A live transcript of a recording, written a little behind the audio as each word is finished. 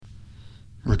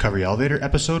Recovery Elevator,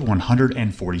 episode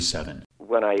 147.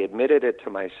 When I admitted it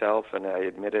to myself and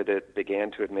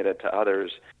began to admit it to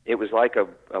others, it was like a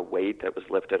weight that was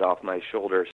lifted off my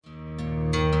shoulders.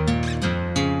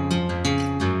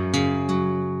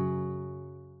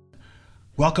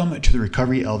 Welcome to the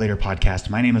Recovery Elevator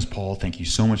podcast. My name is Paul. Thank you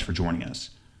so much for joining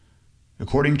us.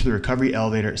 According to the Recovery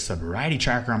Elevator sobriety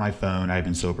tracker on my phone, I've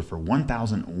been sober for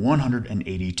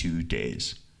 1,182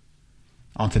 days.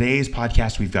 On today's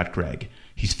podcast, we've got Greg.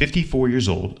 He's 54 years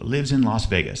old, lives in Las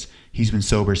Vegas. He's been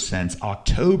sober since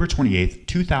October 28th,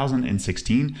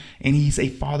 2016, and he's a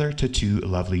father to two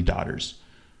lovely daughters.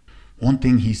 One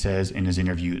thing he says in his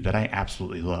interview that I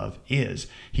absolutely love is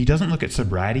he doesn't look at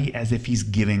sobriety as if he's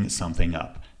giving something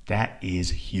up. That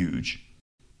is huge.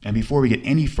 And before we get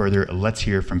any further, let's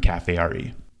hear from Cafe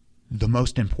RE. The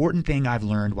most important thing I've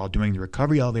learned while doing the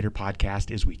Recovery Elevator podcast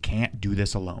is we can't do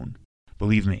this alone.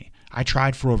 Believe me, I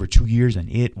tried for over 2 years and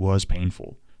it was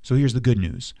painful. So here's the good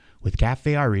news. With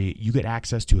Cafe RE, you get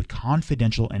access to a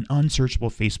confidential and unsearchable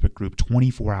Facebook group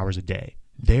 24 hours a day.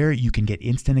 There you can get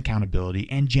instant accountability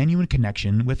and genuine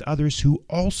connection with others who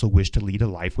also wish to lead a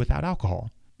life without alcohol.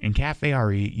 In Cafe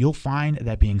RE, you'll find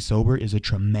that being sober is a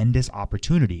tremendous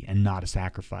opportunity and not a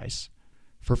sacrifice.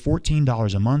 For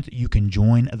 $14 a month, you can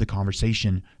join the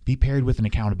conversation, be paired with an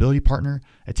accountability partner,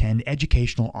 attend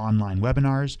educational online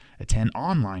webinars, attend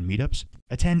online meetups,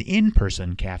 attend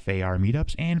in-person Cafe RE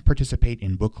meetups, and participate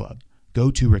in book club. Go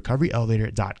to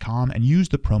recoveryelevator.com and use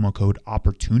the promo code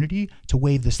OPPORTUNITY to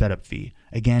waive the setup fee.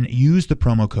 Again, use the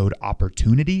promo code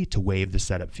OPPORTUNITY to waive the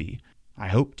setup fee. I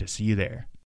hope to see you there.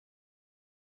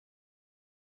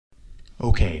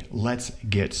 Okay, let's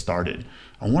get started.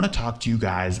 I want to talk to you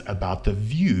guys about the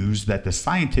views that the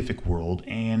scientific world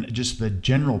and just the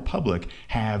general public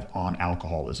have on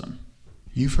alcoholism.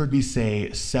 You've heard me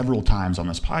say several times on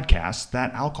this podcast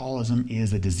that alcoholism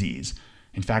is a disease.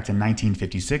 In fact, in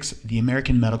 1956, the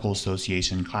American Medical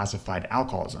Association classified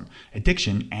alcoholism,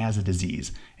 addiction, as a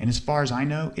disease. And as far as I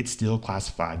know, it's still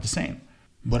classified the same.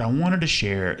 But I wanted to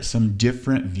share some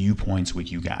different viewpoints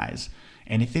with you guys.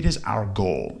 And if it is our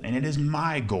goal, and it is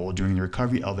my goal during the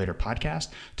Recovery Elevator podcast,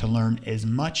 to learn as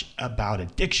much about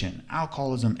addiction,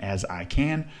 alcoholism as I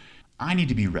can, I need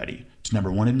to be ready to,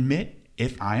 number one, admit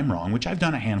if I am wrong, which I've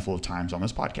done a handful of times on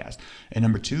this podcast. And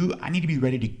number two, I need to be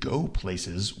ready to go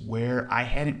places where I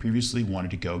hadn't previously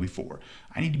wanted to go before.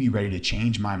 I need to be ready to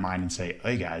change my mind and say,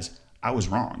 hey guys, I was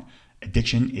wrong.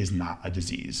 Addiction is not a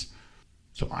disease.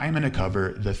 So I'm going to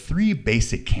cover the three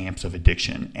basic camps of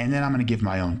addiction, and then I'm going to give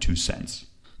my own 2 cents.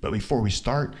 But before we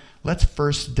start, let's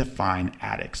first define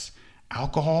addicts.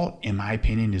 Alcohol, in my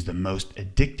opinion, is the most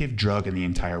addictive drug in the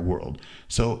entire world.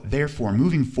 So therefore,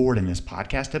 moving forward in this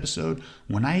podcast episode,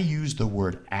 when I use the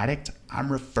word addict,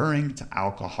 I'm referring to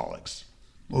alcoholics.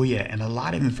 Oh yeah, and a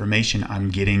lot of information I'm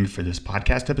getting for this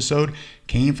podcast episode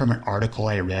came from an article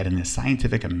I read in the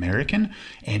Scientific American,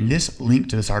 and this link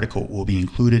to this article will be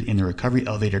included in the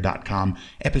recoveryelevator.com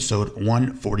episode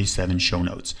 147 show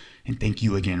notes. And thank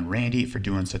you again, Randy, for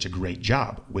doing such a great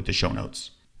job with the show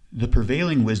notes. The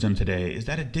prevailing wisdom today is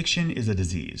that addiction is a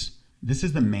disease. This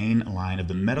is the main line of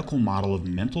the medical model of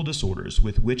mental disorders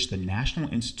with which the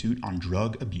National Institute on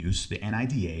Drug Abuse, the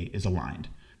NIDA, is aligned.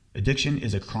 Addiction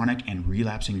is a chronic and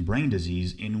relapsing brain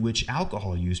disease in which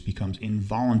alcohol use becomes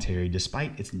involuntary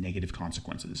despite its negative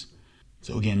consequences.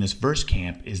 So again, this first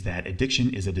camp is that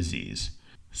addiction is a disease.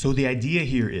 So the idea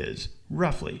here is,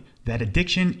 roughly, that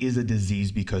addiction is a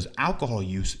disease because alcohol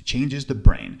use changes the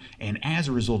brain, and as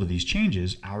a result of these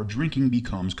changes, our drinking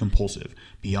becomes compulsive,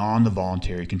 beyond the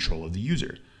voluntary control of the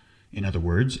user. In other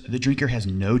words, the drinker has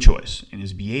no choice, and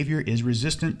his behavior is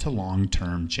resistant to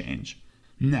long-term change.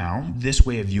 Now, this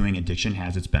way of viewing addiction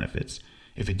has its benefits.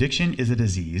 If addiction is a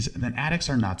disease, then addicts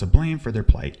are not to blame for their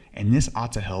plight, and this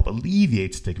ought to help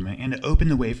alleviate stigma and open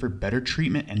the way for better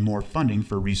treatment and more funding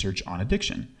for research on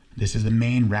addiction. This is the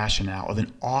main rationale of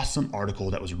an awesome article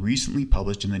that was recently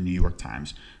published in the New York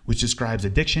Times, which describes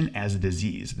addiction as a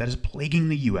disease that is plaguing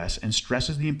the U.S. and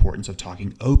stresses the importance of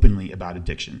talking openly about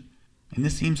addiction. And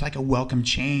this seems like a welcome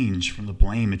change from the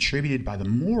blame attributed by the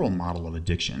moral model of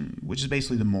addiction, which is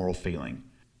basically the moral failing.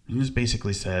 And this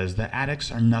basically says that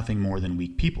addicts are nothing more than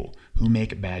weak people who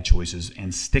make bad choices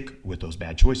and stick with those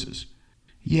bad choices.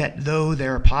 Yet, though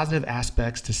there are positive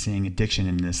aspects to seeing addiction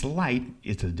in this light,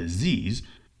 it's a disease,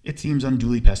 it seems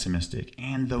unduly pessimistic.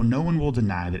 And though no one will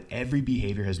deny that every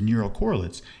behavior has neural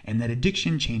correlates and that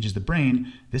addiction changes the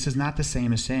brain, this is not the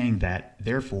same as saying that,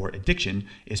 therefore, addiction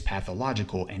is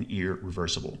pathological and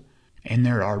irreversible. And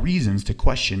there are reasons to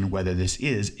question whether this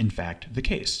is, in fact, the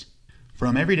case.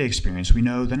 From everyday experience, we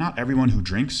know that not everyone who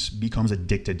drinks becomes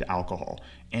addicted to alcohol,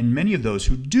 and many of those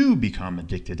who do become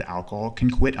addicted to alcohol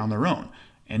can quit on their own,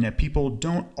 and that people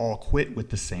don't all quit with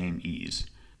the same ease.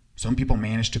 Some people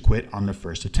manage to quit on their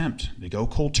first attempt. They go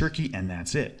cold turkey and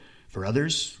that's it. For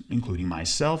others, including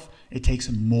myself, it takes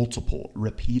multiple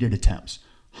repeated attempts,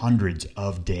 hundreds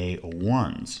of day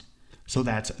ones. So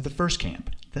that's the first camp.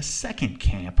 The second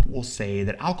camp will say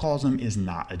that alcoholism is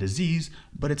not a disease,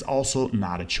 but it's also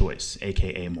not a choice,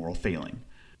 aka moral failing.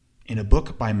 In a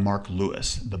book by Mark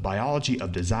Lewis, The Biology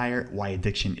of Desire, Why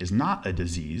Addiction is Not a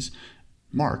Disease,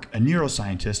 Mark, a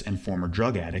neuroscientist and former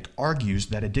drug addict, argues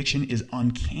that addiction is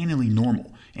uncannily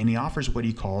normal, and he offers what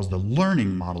he calls the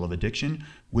learning model of addiction,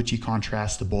 which he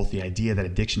contrasts to both the idea that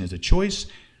addiction is a choice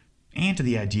and to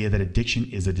the idea that addiction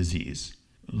is a disease.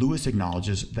 Lewis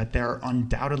acknowledges that there are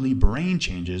undoubtedly brain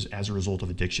changes as a result of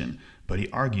addiction, but he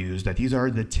argues that these are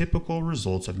the typical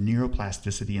results of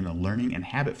neuroplasticity in the learning and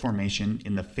habit formation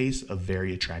in the face of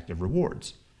very attractive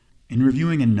rewards. In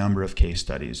reviewing a number of case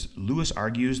studies, Lewis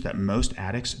argues that most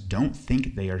addicts don't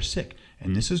think they are sick,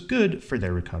 and this is good for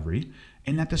their recovery,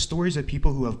 and that the stories of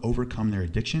people who have overcome their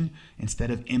addiction,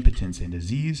 instead of impotence and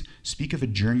disease, speak of a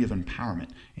journey of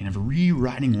empowerment and of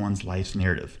rewriting one's life's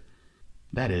narrative.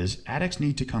 That is, addicts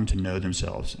need to come to know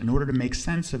themselves in order to make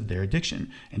sense of their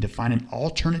addiction and to find an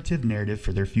alternative narrative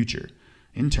for their future.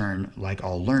 In turn, like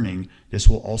all learning, this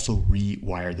will also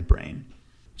rewire the brain.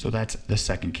 So that's the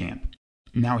second camp.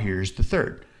 Now here's the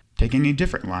third. Taking a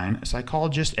different line,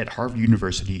 psychologist at Harvard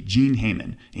University Gene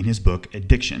Heyman, in his book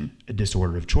Addiction, A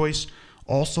Disorder of Choice,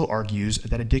 also argues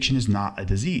that addiction is not a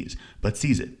disease, but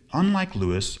sees it, unlike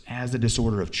Lewis, as a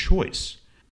disorder of choice.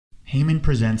 Heyman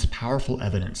presents powerful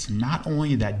evidence not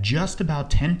only that just about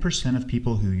 10% of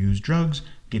people who use drugs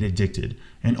get addicted,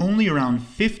 and only around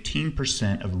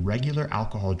 15% of regular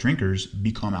alcohol drinkers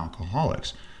become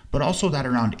alcoholics, but also that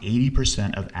around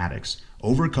 80% of addicts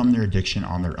overcome their addiction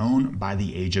on their own by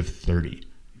the age of 30.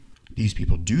 These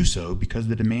people do so because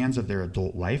the demands of their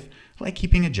adult life, like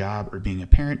keeping a job or being a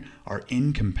parent, are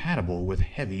incompatible with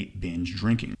heavy binge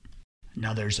drinking.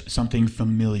 Now there's something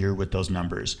familiar with those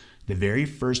numbers. The very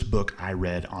first book I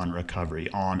read on recovery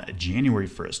on January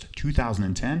 1st,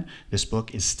 2010, this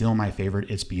book is still my favorite.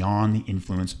 It's Beyond the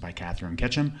Influence by Catherine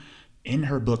Ketchum. In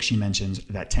her book, she mentions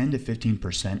that 10 to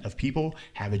 15% of people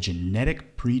have a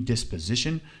genetic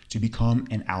predisposition to become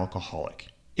an alcoholic,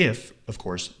 if, of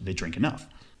course, they drink enough.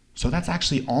 So that's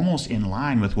actually almost in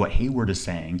line with what Hayward is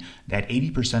saying, that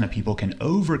 80% of people can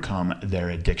overcome their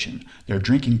addiction, their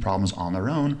drinking problems on their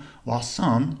own, while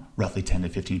some, roughly 10 to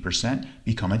 15%,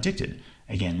 become addicted.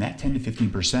 Again, that 10 to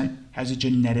 15% has a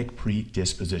genetic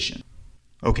predisposition.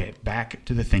 Okay, back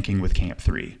to the thinking with Camp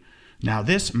 3. Now,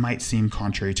 this might seem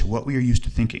contrary to what we are used to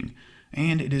thinking,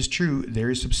 and it is true there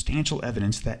is substantial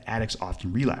evidence that addicts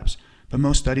often relapse, but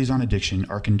most studies on addiction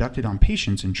are conducted on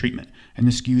patients in treatment, and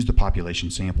this skews the population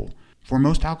sample. For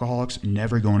most alcoholics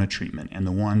never go into treatment, and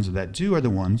the ones that do are the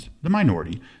ones, the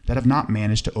minority, that have not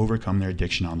managed to overcome their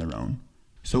addiction on their own.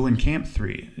 So in Camp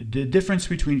 3, the difference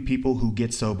between people who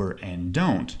get sober and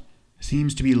don't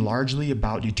seems to be largely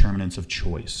about determinants of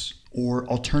choice, or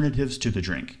alternatives to the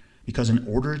drink. Because in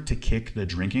order to kick the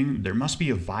drinking, there must be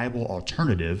a viable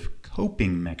alternative,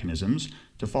 coping mechanisms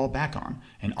to fall back on,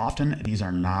 and often these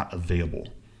are not available.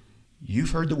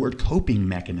 You've heard the word coping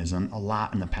mechanism a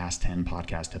lot in the past 10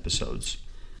 podcast episodes.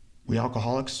 We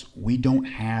alcoholics, we don't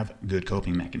have good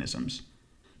coping mechanisms.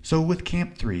 So with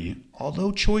Camp 3,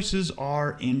 although choices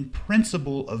are in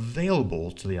principle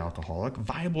available to the alcoholic,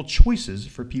 viable choices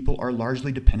for people are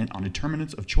largely dependent on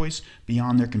determinants of choice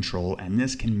beyond their control, and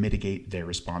this can mitigate their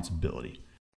responsibility.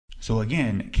 So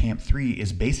again, Camp 3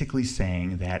 is basically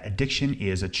saying that addiction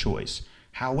is a choice.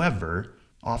 However,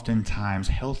 oftentimes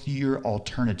healthier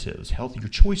alternatives, healthier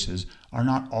choices are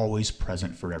not always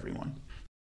present for everyone.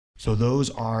 So those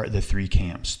are the three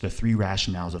camps, the three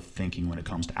rationales of thinking when it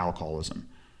comes to alcoholism.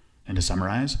 And to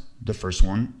summarize, the first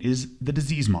one is the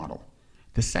disease model.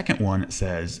 The second one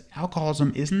says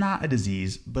alcoholism is not a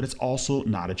disease, but it's also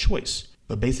not a choice,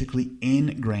 but basically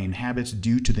ingrained habits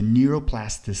due to the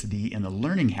neuroplasticity and the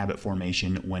learning habit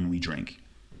formation when we drink.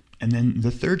 And then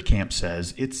the third camp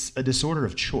says it's a disorder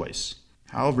of choice.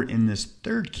 However, in this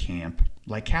third camp,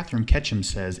 like Catherine Ketchum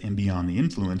says in Beyond the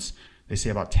Influence, they say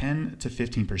about 10 to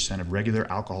 15% of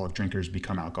regular alcoholic drinkers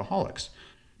become alcoholics.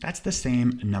 That's the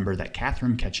same number that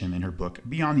Catherine Ketchum in her book,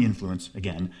 Beyond the Influence,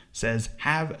 again, says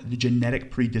have the genetic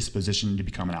predisposition to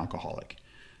become an alcoholic.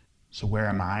 So where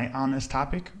am I on this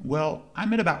topic? Well,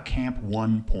 I'm at about camp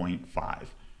 1.5.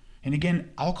 And again,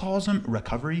 alcoholism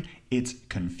recovery, it's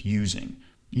confusing.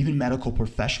 Even medical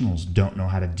professionals don't know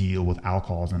how to deal with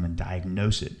alcoholism and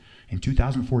diagnose it. In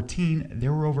 2014,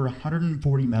 there were over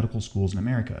 140 medical schools in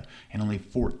America, and only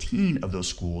 14 of those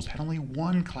schools had only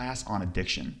one class on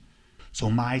addiction.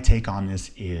 So my take on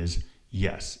this is,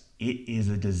 yes, it is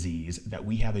a disease that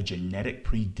we have a genetic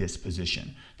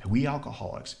predisposition, that we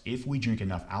alcoholics, if we drink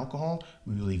enough alcohol,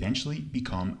 we will eventually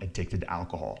become addicted to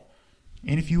alcohol.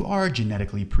 And if you are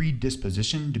genetically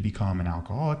predispositioned to become an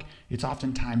alcoholic, it's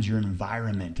oftentimes your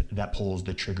environment that pulls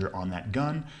the trigger on that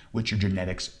gun, which your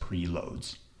genetics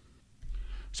preloads.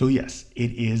 So yes,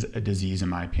 it is a disease in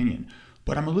my opinion,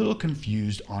 but I'm a little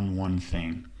confused on one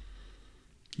thing.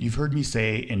 You've heard me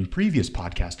say in previous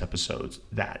podcast episodes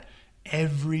that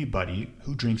everybody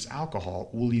who drinks alcohol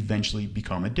will eventually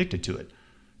become addicted to it.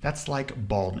 That's like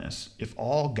baldness. If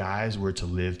all guys were to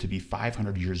live to be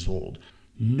 500 years old,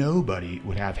 nobody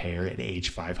would have hair at age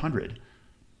 500.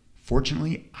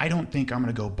 Fortunately, I don't think I'm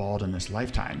going to go bald in this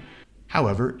lifetime.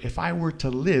 However, if I were to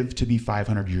live to be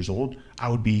 500 years old, I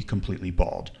would be completely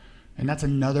bald. And that's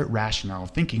another rationale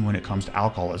of thinking when it comes to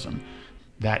alcoholism,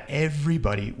 that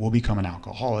everybody will become an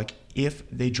alcoholic if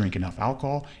they drink enough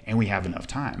alcohol and we have enough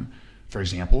time. For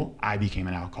example, I became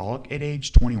an alcoholic at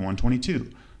age 21,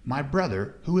 22. My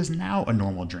brother, who is now a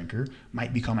normal drinker,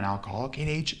 might become an alcoholic at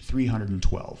age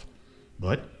 312.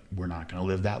 But we're not going to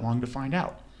live that long to find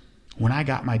out. When I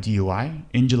got my DUI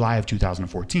in July of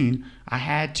 2014, I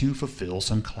had to fulfill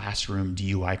some classroom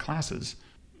DUI classes.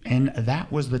 And that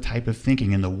was the type of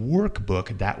thinking in the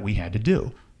workbook that we had to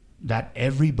do, that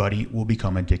everybody will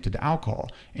become addicted to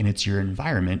alcohol. And it's your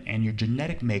environment and your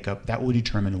genetic makeup that will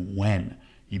determine when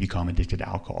you become addicted to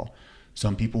alcohol.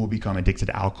 Some people will become addicted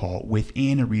to alcohol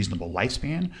within a reasonable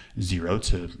lifespan, 0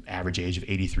 to average age of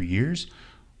 83 years.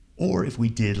 Or if we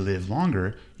did live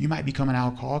longer, you might become an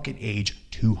alcoholic at age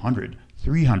 200,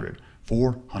 300,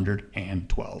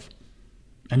 412.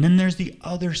 And then there's the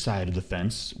other side of the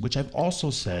fence, which I've also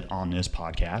said on this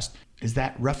podcast, is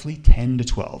that roughly 10 to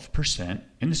 12%,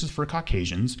 and this is for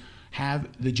Caucasians, have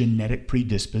the genetic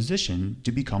predisposition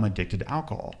to become addicted to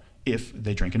alcohol if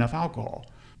they drink enough alcohol.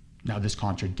 Now, this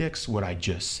contradicts what I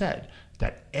just said,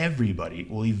 that everybody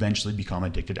will eventually become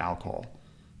addicted to alcohol.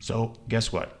 So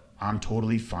guess what? I'm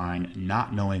totally fine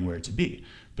not knowing where to be,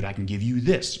 but I can give you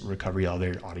this, Recovery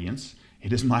Elevator audience.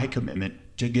 It is my commitment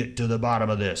to get to the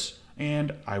bottom of this,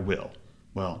 and I will.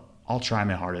 Well, I'll try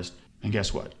my hardest, and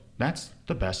guess what? That's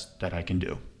the best that I can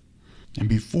do. And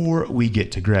before we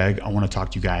get to Greg, I want to talk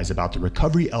to you guys about the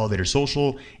Recovery Elevator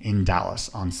Social in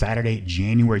Dallas on Saturday,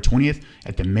 January 20th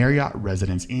at the Marriott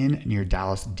Residence Inn near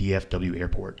Dallas DFW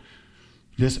Airport.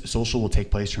 This social will take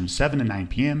place from 7 to 9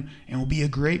 p.m. and will be a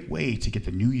great way to get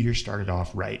the new year started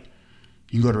off right.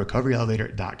 You can go to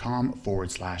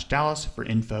recoveryelevator.com/Dallas for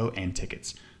info and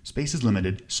tickets. Space is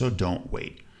limited, so don't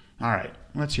wait. All right,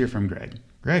 let's hear from Greg.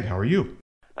 Greg, how are you?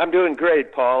 I'm doing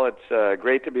great, Paul. It's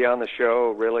great to be on the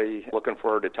show. Really looking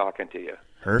forward to talking to you.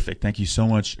 Perfect. Thank you so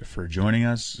much for joining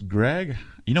us, Greg.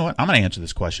 You know what? I'm going to answer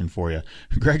this question for you.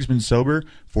 Greg's been sober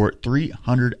for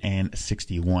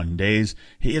 361 days.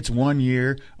 He hits 1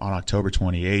 year on October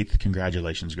 28th.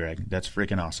 Congratulations, Greg. That's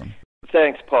freaking awesome.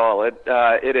 Thanks, Paul. It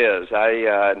is.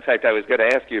 In fact, I was going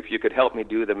to ask you if you could help me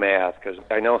do the math, because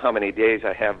I know how many days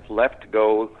I have left to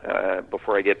go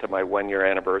before I get to my 1 year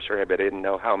anniversary, but I didn't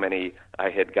know how many I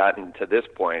had gotten to this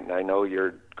point. And I know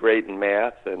you're great in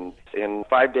math, and in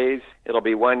 5 days it'll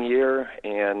be 1 year,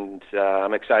 and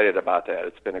I'm excited about that.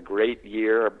 It's been a great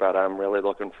year, but I'm really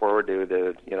looking forward to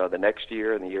the next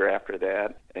year and the year after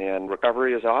that. And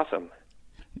recovery is awesome.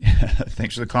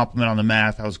 Thanks for the compliment on the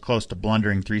math. I was close to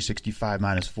blundering 365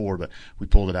 minus 4, but we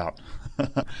pulled it out.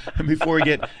 And before we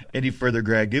get any further,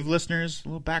 Greg, give listeners a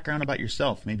little background about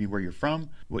yourself, maybe where you're from,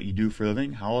 what you do for a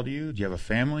living, how old are you, do you have a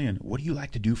family, and what do you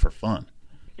like to do for fun?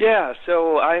 Yeah,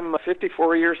 so I'm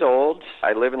 54 years old.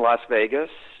 I live in Las Vegas.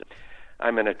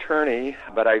 I'm an attorney,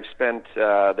 but I've spent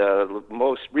the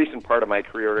most recent part of my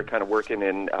career kind of working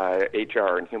in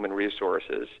HR and human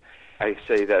resources. I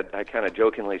say that, I kind of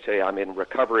jokingly say I'm in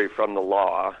recovery from the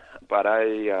law, but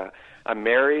I'm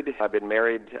married. I've been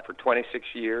married for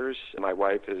 26 years. My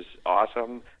wife is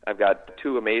awesome. I've got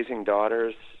 2 amazing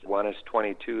daughters. One is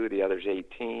 22, the other's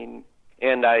 18.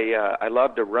 And I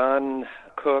love to run,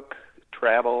 cook,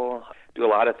 travel, do a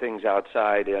lot of things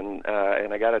outside. And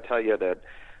I got to tell you that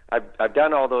I've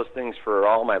done all those things for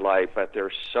all my life, but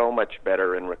they're so much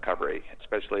better in recovery,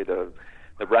 especially the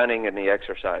running and the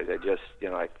exercise. I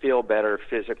feel better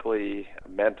physically,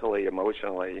 mentally,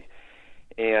 emotionally,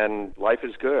 and life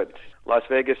is good. Las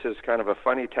Vegas is kind of a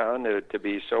funny town to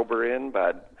be sober in,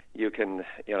 but you can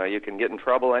get in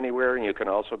trouble anywhere, and you can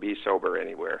also be sober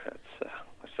anywhere.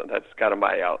 So that's kind of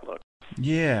my outlook.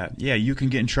 Yeah, you can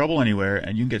get in trouble anywhere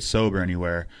and you can get sober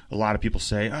anywhere. A lot of people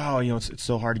say, oh, it's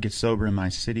so hard to get sober in my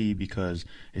city because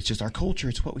it's just our culture,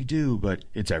 it's what we do, but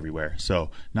it's everywhere. So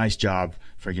nice job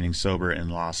for getting sober in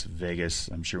Las Vegas.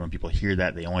 I'm sure when people hear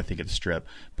that, they only think of the Strip.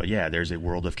 But yeah, there's a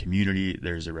world of community,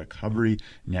 there's a recovery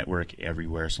network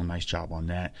everywhere. So nice job on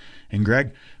that. And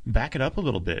Greg, back it up a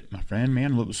little bit, my friend,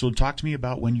 man. So talk to me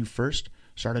about when you first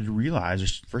started to realize or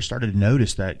first started to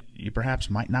notice that you perhaps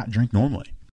might not drink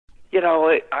normally.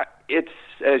 It's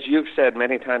as you've said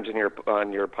many times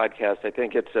on your podcast. I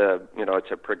think it's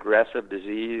a progressive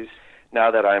disease.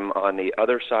 Now that I'm on the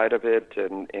other side of it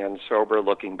and sober,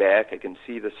 looking back, I can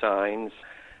see the signs.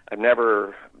 I've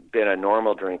never been a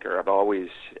normal drinker. I've always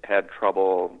had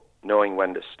trouble knowing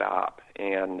when to stop,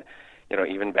 and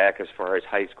even back as far as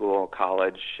high school,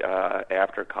 college,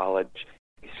 after college.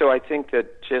 So I think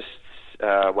that just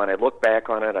when I look back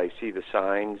on it, I see the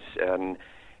signs, and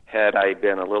had I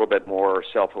been a little bit more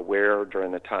self-aware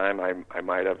during the time, I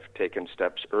might have taken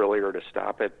steps earlier to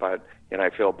stop it. But I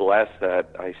feel blessed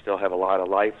that I still have a lot of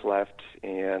life left,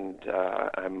 and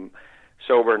I'm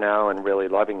sober now and really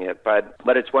loving it. But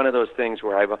it's one of those things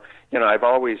where I've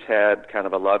always had kind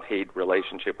of a love-hate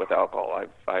relationship with alcohol.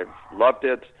 I've loved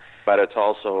it, but it's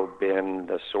also been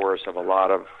the source of a lot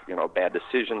of bad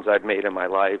decisions I've made in my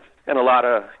life, and a lot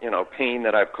of pain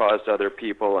that I've caused other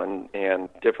people and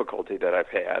difficulty that I've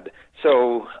had.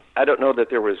 So I don't know that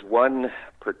there was one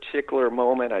particular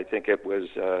moment. I think it was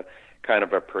kind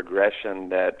of a progression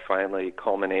that finally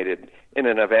culminated in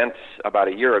an event about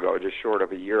a year ago, just short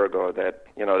of a year ago, that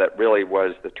that really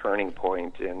was the turning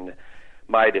point in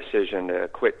my decision to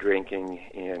quit drinking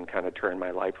and kind of turn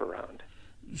my life around.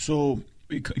 So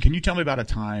can you tell me about a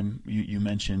time you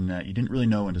mentioned that you didn't really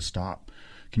know when to stop?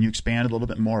 Can you expand a little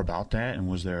bit more about that? And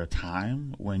was there a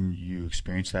time when you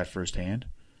experienced that firsthand?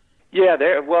 Yeah,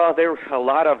 there were a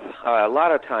lot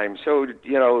of times. So,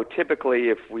 typically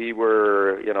if we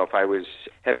were, if I was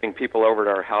having people over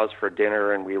at our house for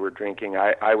dinner and we were drinking,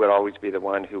 I would always be the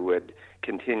one who would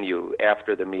continue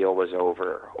after the meal was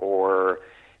over. Or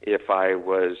if I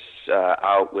was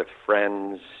out with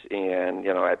friends and,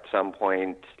 at some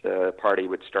point the party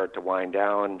would start to wind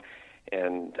down,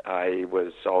 and I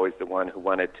was always the one who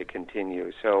wanted to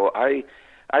continue. So I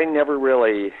never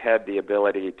really had the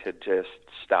ability to just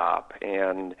stop.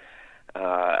 And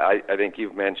I think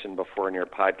you've mentioned before in your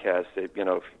podcast that,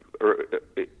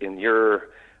 in your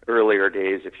earlier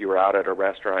days, if you were out at a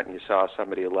restaurant and you saw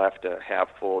somebody left a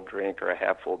half-full drink or a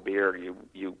half-full beer,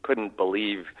 you couldn't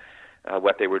believe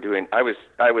what they were doing. I was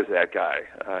that guy.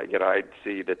 I'd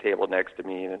see the table next to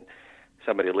me and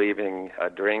somebody leaving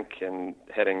a drink and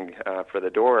heading for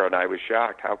the door, and I was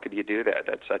shocked. How could you do that?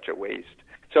 That's such a waste.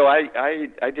 So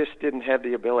I just didn't have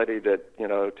the ability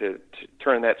to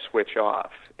turn that switch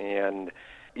off. And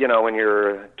when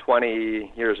you're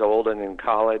 20 years old and in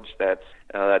college,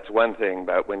 that's one thing.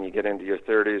 But when you get into your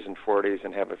 30s and 40s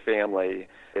and have a family,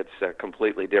 it's a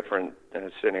completely different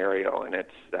scenario, and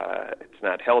it's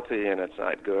not healthy and it's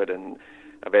not good. And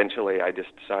eventually, I just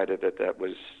decided that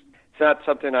was. It's not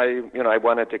something I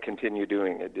wanted to continue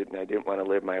doing. I didn't want to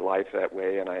live my life that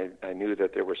way, and I knew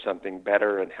that there was something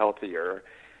better and healthier,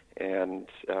 and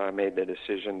I made the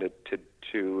decision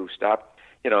to stop.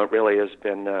 It really has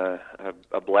been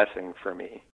a blessing for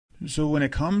me. So when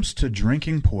it comes to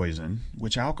drinking poison,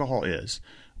 which alcohol is,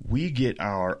 we get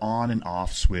our on and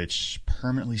off switch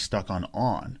permanently stuck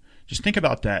on. Just think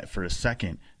about that for a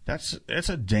second. That's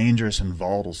a dangerous and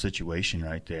volatile situation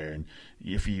right there. And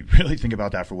if you really think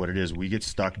about that for what it is, we get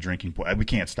stuck drinking. We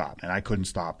can't stop, and I couldn't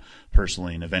stop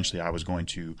personally. And eventually, I was going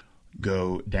to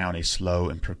go down a slow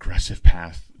and progressive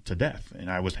path to death, and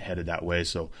I was headed that way.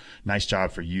 So nice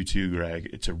job for you too,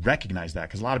 Greg, to recognize that,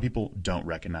 because a lot of people don't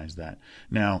recognize that.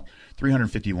 Now,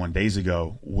 351 days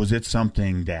ago, was it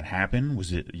something that happened?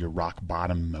 Was it your rock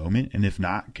bottom moment? And if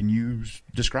not, can you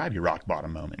describe your rock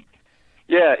bottom moment?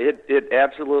 Yeah, it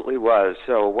absolutely was.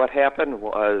 So what happened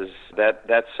was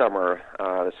that summer,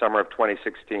 the summer of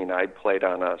 2016, I played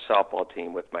on a softball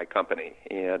team with my company,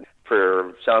 and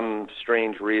for some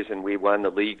strange reason, we won the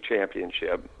league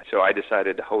championship. So I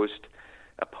decided to host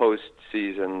a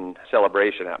post-season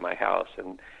celebration at my house,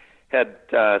 and had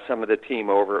some of the team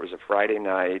over. It was a Friday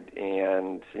night,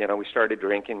 and we started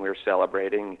drinking. We were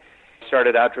celebrating.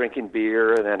 Started out drinking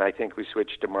beer, and then I think we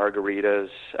switched to margaritas.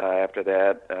 After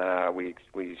that,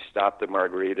 we stopped the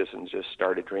margaritas and just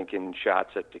started drinking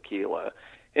shots of tequila.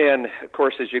 And of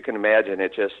course, as you can imagine,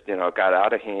 it just got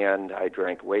out of hand. I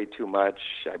drank way too much.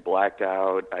 I blacked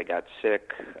out. I got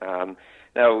sick.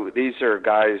 Now, these are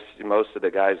guys, most of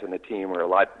the guys on the team are a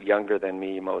lot younger than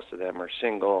me. Most of them are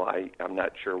single. I'm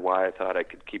not sure why I thought I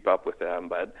could keep up with them,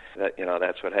 but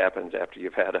that's what happens after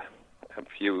you've had a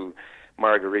few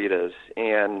margaritas.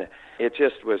 And it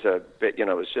just was it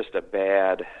was just a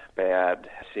bad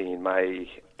scene. My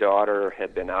daughter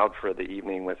had been out for the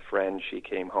evening with friends. She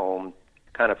came home,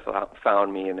 kind of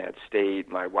found me in that state.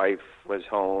 My wife was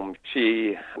home.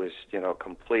 She was,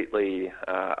 completely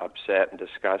upset and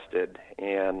disgusted.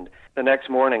 And the next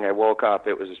morning I woke up,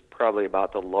 it was probably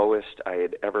about the lowest I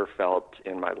had ever felt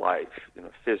in my life,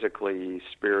 physically,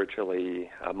 spiritually,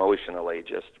 emotionally,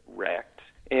 just wrecked.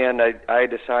 And I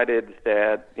decided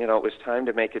that, it was time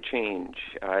to make a change.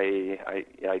 I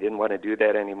didn't want to do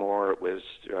that anymore. It was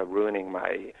ruining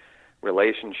my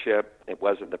relationship. It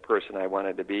wasn't the person I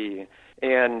wanted to be.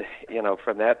 And,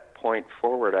 from that point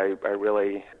forward, I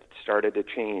really started to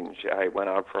change. I went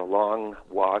out for a long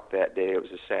walk that day. It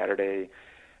was a Saturday.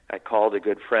 I called a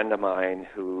good friend of mine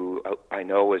who I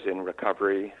know was in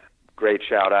recovery. Great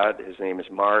shout out. His name is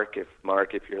Mark.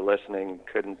 If you're listening,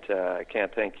 I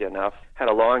can't thank you enough. Had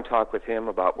a long talk with him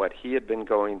about what he had been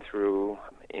going through,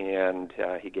 and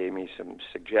he gave me some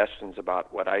suggestions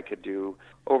about what I could do.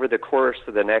 Over the course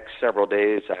of the next several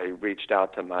days, I reached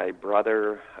out to my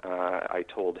brother. I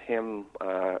told him,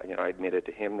 I admitted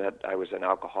to him that I was an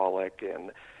alcoholic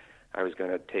and I was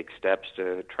going to take steps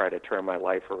to try to turn my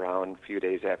life around. A few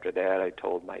days after that, I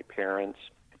told my parents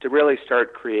to really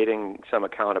start creating some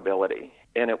accountability.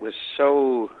 And it was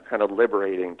so kind of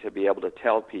liberating to be able to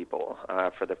tell people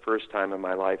for the first time in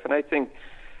my life. And I think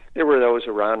there were those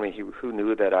around me who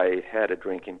knew that I had a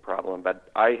drinking problem,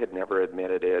 but I had never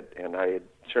admitted it, and I had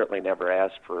certainly never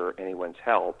asked for anyone's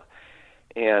help.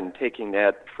 And taking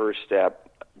that first step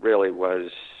really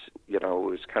was, it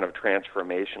was kind of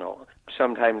transformational.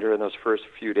 Sometime during those first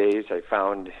few days, I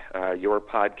found your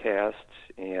podcast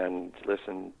and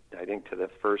listened, I think, to the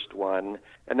first one.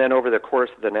 And then over the course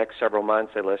of the next several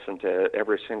months, I listened to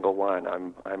every single one.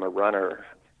 I'm a runner.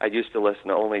 I used to listen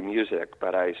to only music,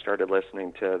 but I started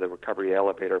listening to the Recovery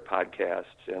Elevator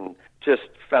podcasts and just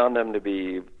found them to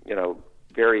be,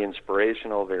 very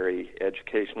inspirational, very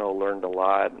educational, learned a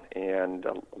lot, and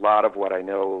a lot of what I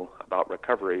know about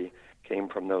recovery came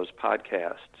from those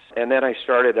podcasts. And then I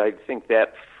started, I think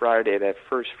that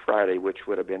first Friday, which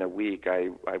would have been a week,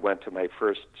 I went to my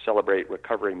first Celebrate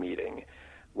Recovery meeting.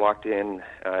 Walked in,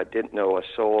 didn't know a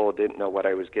soul, didn't know what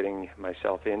I was getting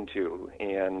myself into,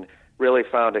 and really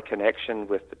found a connection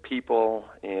with the people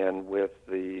and with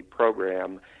the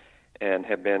program, and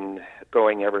have been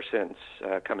going ever since,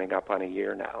 coming up on a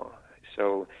year now.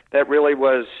 So that really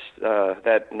was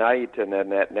that night, and then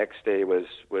that next day was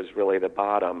really the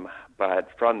bottom. But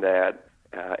from that,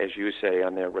 as you say,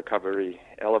 on the recovery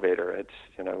elevator, it's,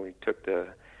 we took the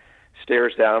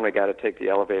stairs down, we got to take the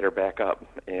elevator back up.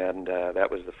 And that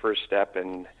was the first step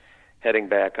in heading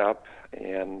back up,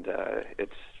 and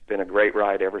it's been a great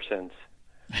ride ever since.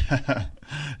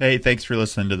 Hey, thanks for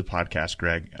listening to the podcast,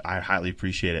 Greg. I highly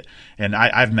appreciate it. And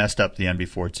I've messed up the end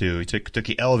before too. We took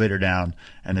the elevator down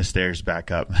and the stairs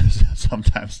back up.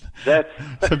 Sometimes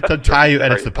Ty, who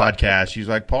edits the podcast, she's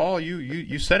like, "Paul,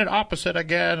 you said it opposite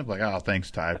again." I'm like, "Oh,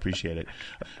 thanks, Ty. I appreciate it."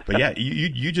 But yeah,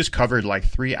 you just covered like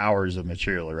 3 hours of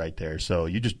material right there. So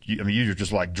you're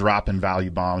just like dropping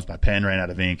value bombs. My pen ran out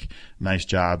of ink. Nice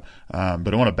job.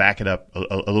 But I want to back it up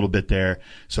a little bit there.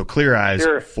 So Clear Eyes,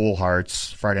 sure. Full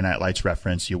Hearts, Friday Night Lights reference.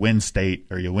 You win state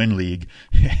or you win league,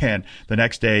 and the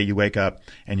next day you wake up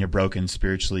and you're broken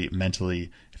spiritually, mentally,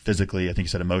 physically. I think you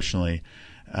said emotionally,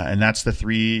 and that's the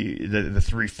three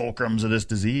fulcrums of this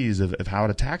disease of how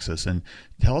it attacks us. And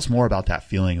tell us more about that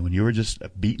feeling when you were just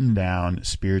beaten down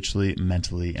spiritually,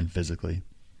 mentally, and physically.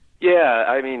 Yeah,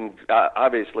 I mean,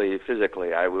 obviously, physically,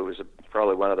 it was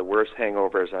probably one of the worst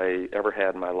hangovers I ever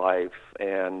had in my life,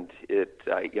 and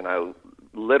I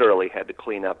literally had to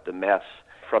clean up the mess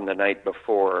from the night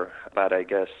before. But I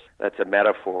guess that's a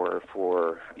metaphor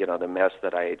for the mess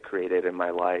that I had created in my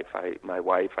life. My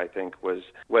wife, I think, was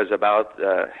about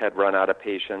had run out of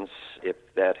patience. If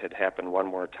that had happened one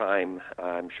more time,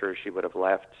 I'm sure she would have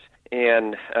left.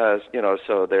 And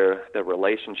so the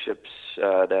relationships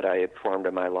that I had formed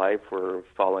in my life were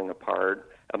falling apart.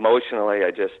 Emotionally,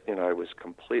 I was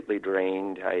completely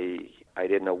drained. I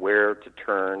didn't know where to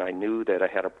turn. I knew that I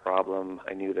had a problem.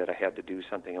 I knew that I had to do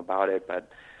something about it,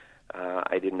 but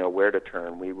I didn't know where to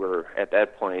turn. At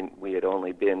that point, we had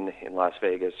only been in Las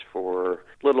Vegas for a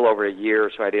little over a year,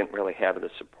 so I didn't really have the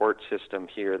support system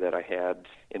here that I had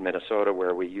in Minnesota,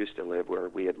 where we used to live, where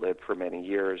we had lived for many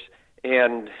years.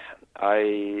 And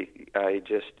I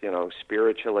just,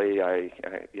 spiritually, I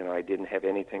didn't have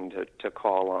anything to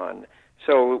call on.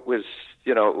 So it was,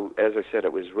 as I said,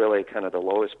 it was really kind of the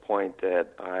lowest point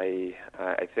that I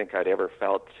think I'd ever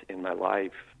felt in my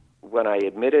life. When I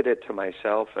admitted it to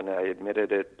myself and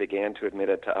began to admit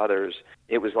it to others,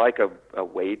 it was like a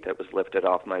weight that was lifted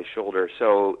off my shoulder.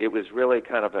 So it was really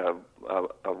kind of a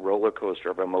roller coaster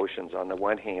of emotions. On the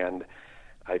one hand,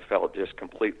 I felt just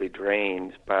completely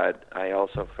drained, but I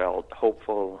also felt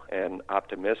hopeful and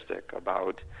optimistic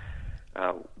about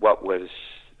what was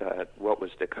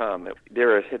to come.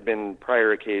 There had been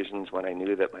prior occasions when I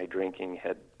knew that my drinking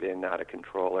had been out of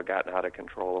control or gotten out of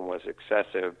control and was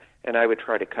excessive, and I would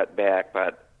try to cut back,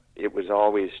 but it was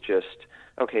always just,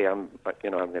 okay, I'm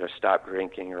going to stop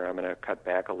drinking or I'm going to cut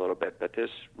back a little bit. But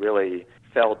this really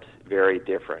felt very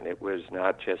different. It was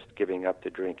not just giving up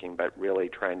to drinking, but really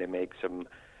trying to make some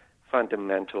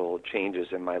fundamental changes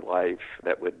in my life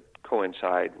that would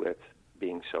coincide with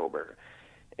being sober.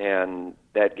 And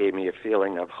that gave me a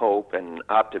feeling of hope and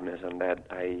optimism that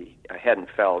I hadn't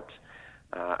felt,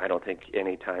 I don't think,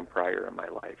 any time prior in my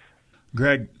life.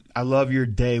 Greg, I love your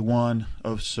day one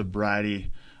of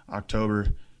sobriety,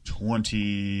 October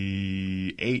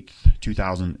 28th,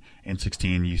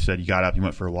 2016. You said you got up, you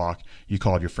went for a walk, you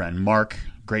called your friend Mark.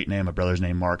 Great name. My brother's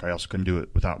name, Mark. I also couldn't do it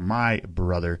without my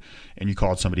brother. And you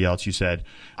called somebody else. You said,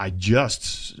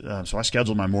 so I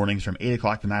scheduled my mornings from 8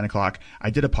 o'clock to 9 o'clock. I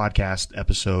did a podcast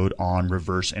episode on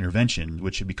reverse intervention,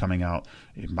 which should be coming out.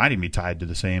 It might even be tied to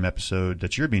the same episode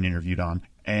that you're being interviewed on.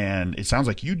 And it sounds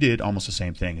like you did almost the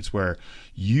same thing. It's where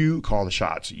you call the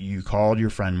shots. You called your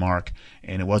friend Mark,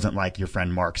 and it wasn't like your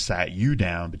friend Mark sat you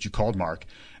down, but you called Mark.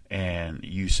 And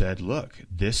you said, look,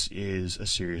 this is a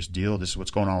serious deal. This is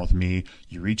what's going on with me.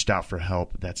 You reached out for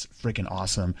help. That's freaking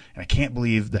awesome. And I can't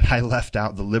believe that I left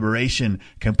out the liberation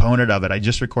component of it. I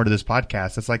just recorded this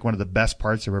podcast. That's like one of the best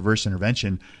parts of reverse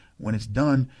intervention. When it's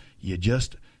done, you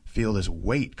just feel this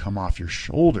weight come off your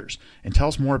shoulders. And tell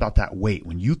us more about that weight.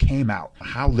 When you came out,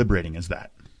 how liberating is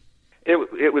that? It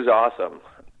was awesome.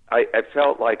 I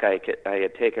felt like I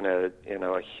had taken a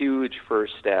huge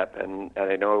first step, and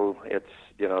I know it's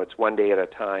one day at a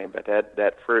time, but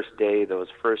that first day, those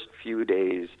first few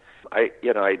days, I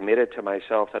admitted to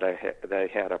myself that I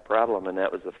had a problem, and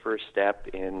that was the first step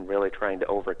in really trying to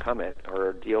overcome it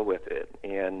or deal with it.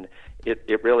 And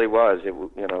it really was. It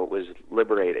was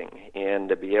liberating, and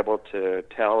to be able to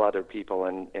tell other people.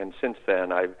 And since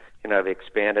then, I've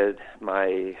expanded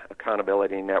my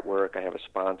accountability network. I have a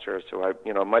sponsor, so I'm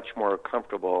much more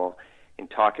comfortable in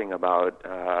talking about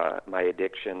my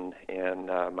addiction and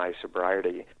my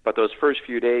sobriety. But those first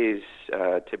few days,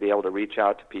 to be able to reach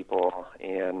out to people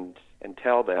and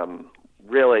tell them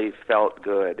really felt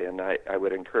good. And I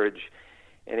would encourage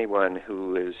anyone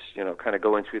who is kind of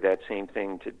going through that same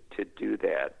thing to do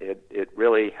that. It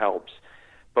really helps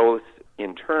both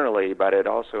internally, but it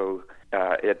also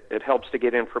it helps to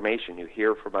get information. You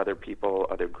hear from other people,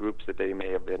 other groups that they may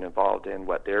have been involved in,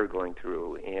 what they're going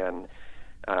through, and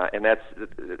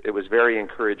it was very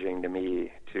encouraging to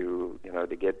me to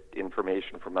get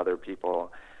information from other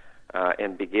people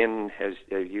and begin, as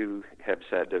you have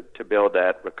said, to build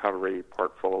that recovery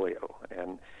portfolio.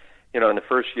 And in the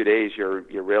first few days, you're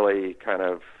really kind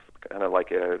of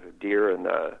like a deer in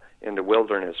the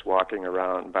wilderness walking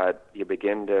around, but you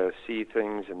begin to see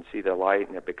things and see the light,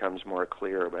 and it becomes more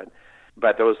clear.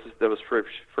 But those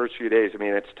first few days, I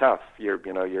mean, it's tough. You're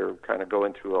kind of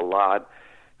going through a lot.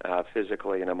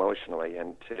 Physically and emotionally,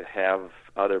 and to have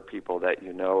other people that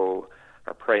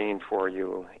are praying for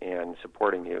you and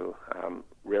supporting you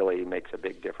really makes a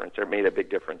big difference, or made a big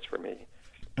difference for me.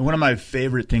 And one of my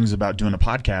favorite things about doing a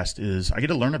podcast is I get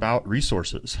to learn about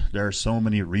resources. There are so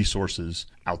many resources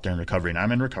out there in recovery, and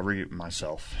I'm in recovery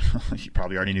myself. You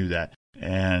probably already knew that.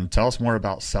 And tell us more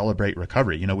about Celebrate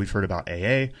Recovery. We've heard about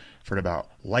AA, we've heard about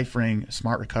LifeRing,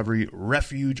 Smart Recovery,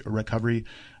 Refuge Recovery.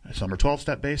 Some are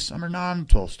 12-step based, some are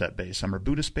non-12-step based, some are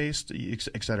Buddhist based,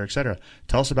 et cetera, et cetera.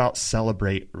 Tell us about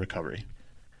Celebrate Recovery.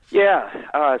 Yeah,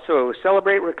 so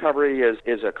Celebrate Recovery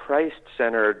is a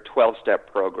Christ-centered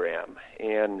 12-step program,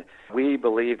 and we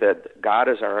believe that God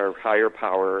is our higher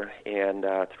power, and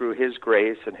through His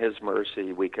grace and His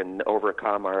mercy, we can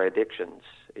overcome our addictions.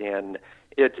 And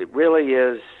it really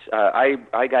is,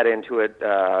 I got into it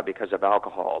because of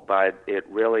alcohol, but it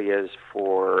really is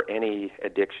for any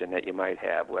addiction that you might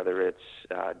have, whether it's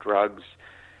drugs,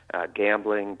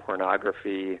 gambling,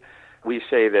 pornography. We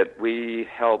say that we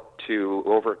help to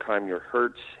overcome your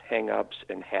hurts, hang-ups,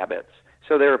 and habits.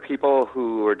 So there are people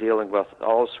who are dealing with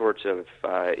all sorts of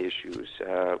issues,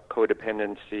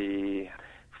 codependency,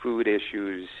 food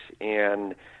issues,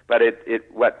 but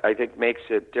what I think makes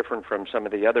it different from some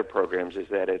of the other programs is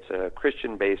that it's a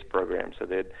Christian-based program, so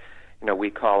that we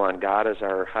call on God as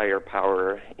our higher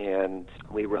power, and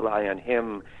we rely on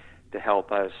Him to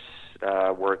help us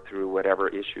work through whatever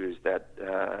issues that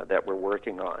we're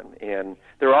working on. And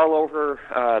they're all over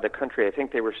the country. I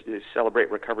think Celebrate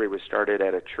Recovery was started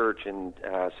at a church in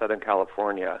Southern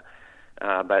California,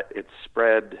 but it's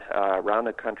spread around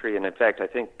the country, and in fact, I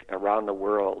think around the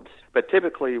world. But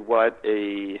typically, what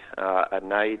a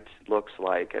night looks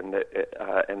like, and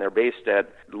they're based at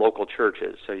local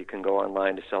churches, so you can go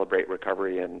online to Celebrate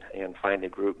Recovery and find a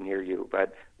group near you.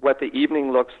 But what the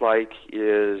evening looks like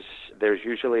is there's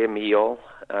usually a meal,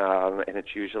 and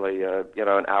it's usually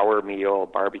an hour meal,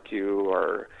 barbecue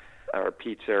or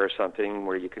pizza or something,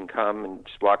 where you can come and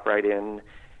just walk right in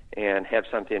and have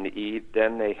something to eat.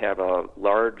 Then they have a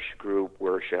large group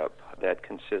worship that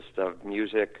consists of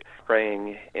music,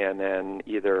 praying, and then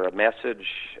either a message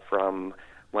from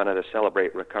one of the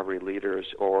Celebrate Recovery leaders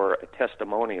or a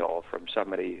testimonial from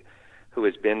somebody who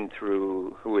is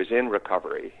in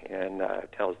recovery and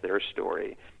tells their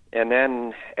story. And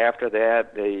then after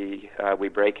that, we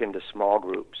break into small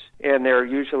groups, and there are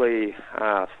usually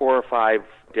 4 or 5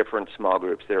 different small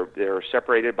groups. They're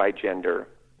separated by gender,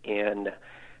 and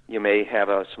you may have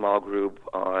a small group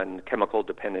on chemical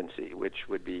dependency, which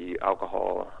would be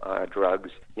alcohol,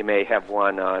 drugs. You may have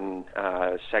one on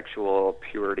sexual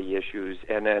purity issues,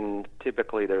 and then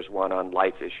typically there's one on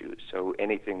life issues, so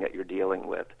anything that you're dealing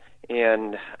with.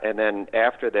 And then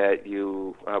after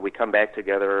that, we come back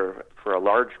together for a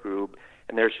large group,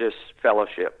 and there's just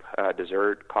fellowship,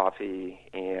 dessert, coffee,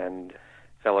 and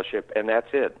fellowship, and that's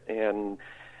it. And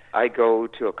I go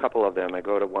to a couple of them. I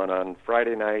go to one on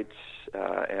Friday nights,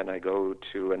 and I go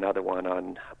to another one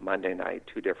on Monday night,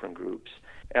 2 different groups.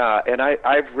 And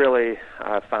I've really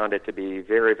found it to be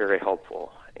very, very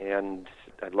helpful. And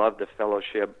I love the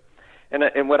fellowship.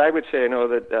 And what I would say, I know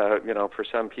that, for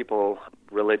some people,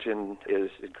 religion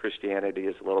Christianity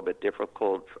is a little bit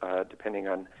difficult, depending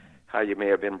on how you may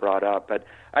have been brought up. But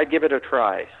I'd give it a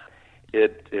try.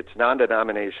 It's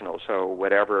non-denominational, so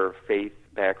whatever faith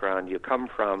background you come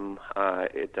from,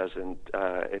 it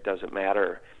doesn't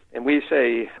matter. And we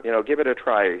say, give it a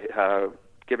try.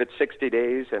 Give it 60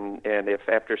 days, and if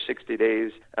after 60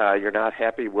 days you're not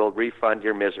happy, we'll refund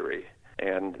your misery,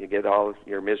 and you get all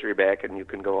your misery back, and you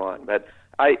can go on. But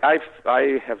I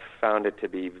have found it to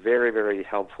be very, very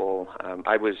helpful.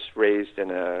 I was raised in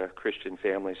a Christian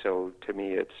family, so to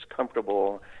me it's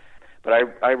comfortable. But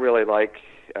I really like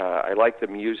the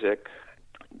music.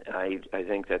 I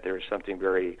think that there's something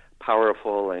very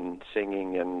powerful in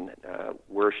singing and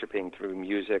worshiping through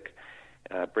music.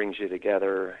 Brings you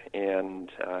together,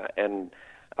 and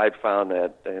I've found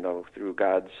that through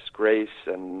God's grace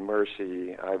and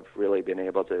mercy, I've really been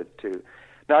able to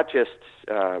not just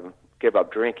give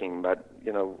up drinking, but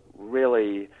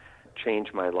really change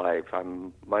my life.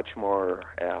 I'm much more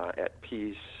at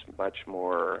peace, much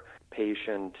more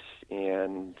patient,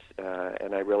 and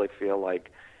I really feel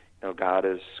like God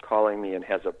is calling me and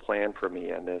has a plan for me,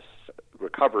 and this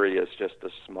recovery is just a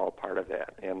small part of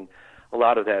that. And a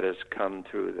lot of that has come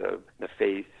through the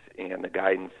faith and the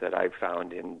guidance that I've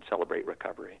found in Celebrate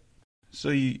Recovery.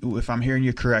 So if I'm hearing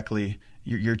you correctly,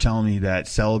 you're telling me that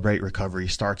Celebrate Recovery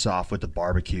starts off with a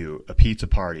barbecue, a pizza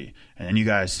party, and then you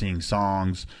guys sing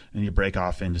songs, and you break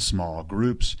off into small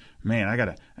groups. Man, I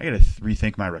gotta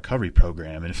rethink my recovery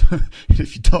program. And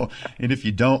if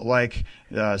you don't like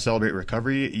Celebrate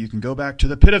Recovery, you can go back to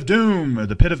the pit of doom or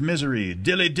the pit of misery.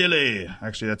 Dilly dilly.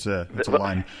 Actually, that's a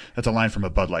line. That's a line from a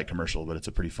Bud Light commercial, but it's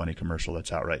a pretty funny commercial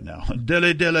that's out right now.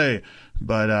 Dilly dilly.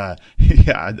 But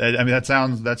yeah, I mean that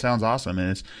sounds awesome,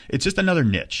 and it's just another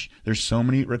niche. There's so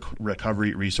many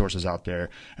recovery resources out there,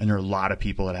 and there are a lot of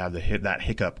people that have that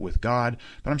hiccup with God.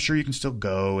 But I'm sure you can still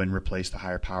go and replace the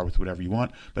higher power with whatever you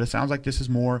want. But it sounds like this is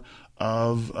more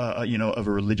of a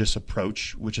religious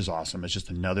approach, which is awesome. It's just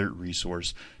another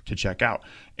resource to check out.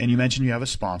 And you mentioned you have a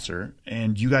sponsor,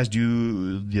 and you guys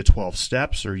do the 12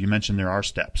 steps, or you mentioned there are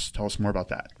steps. Tell us more about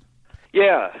that.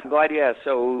 Yeah, glad you asked.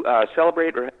 So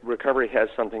Celebrate Recovery has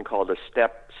something called a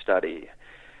step study.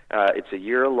 It's a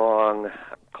year-long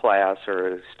class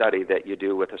or study that you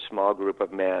do with a small group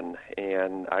of men,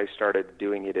 and I started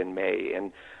doing it in May.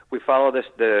 And we follow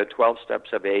the 12 steps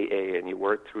of AA, and you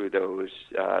work through those.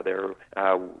 There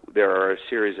are a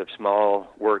series of small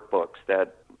workbooks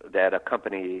that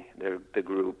accompany the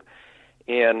group.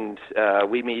 And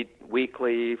we meet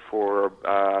weekly for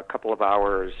a couple of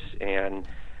hours, and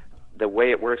the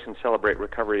way it works in Celebrate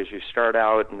Recovery is you start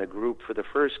out, and the group for the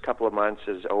first couple of months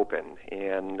is open,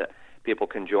 and people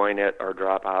can join it or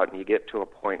drop out, and you get to a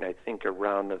point, I think,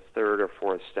 around the 3rd or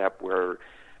 4th step where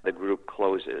the group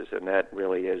closes, and that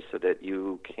really is so that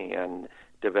you can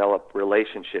develop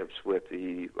relationships with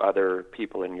the other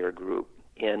people in your group.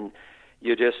 And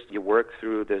you work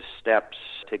through the steps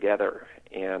together,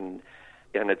 and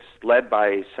it's led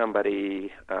by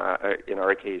somebody. In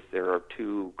our case, there are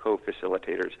two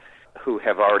co-facilitators who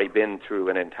have already been through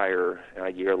an entire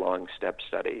year-long step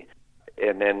study.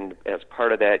 And then as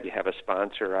part of that, you have a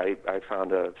sponsor. I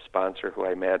found a sponsor who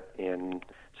I met in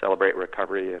Celebrate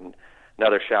Recovery, and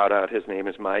another shout out, his name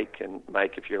is Mike. And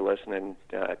Mike, if you're listening,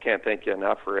 I can't thank you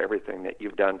enough for everything that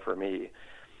you've done for me.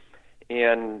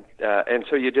 And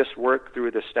so you just work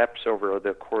through the steps over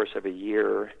the course of a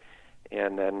year,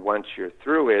 and then once you're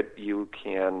through it, you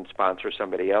can sponsor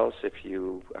somebody else if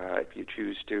you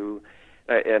choose to.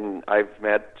 And I've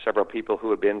met several people who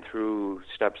have been through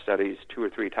step studies 2 or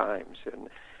 3 times, and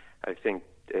I think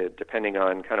depending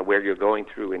on kind of where you're going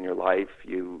through in your life,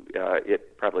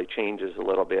 it probably changes a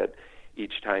little bit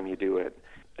each time you do it.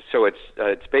 So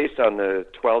it's based on the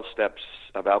 12 steps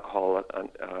of Alcoholics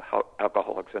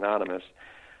Anonymous,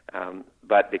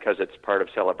 but because it's part of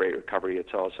Celebrate Recovery,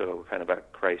 it's also kind of a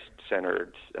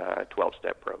Christ-centered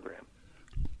 12-step program.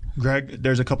 Greg,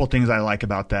 there's a couple things I like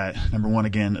about that. Number one,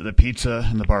 again, the pizza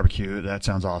and the barbecue, that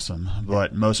sounds awesome.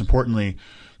 But most importantly,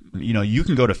 you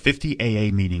can go to 50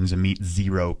 AA meetings and meet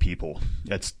 0 people.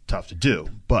 That's tough to do.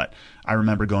 But I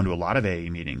remember going to a lot of AA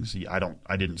meetings.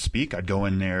 I didn't speak. I'd go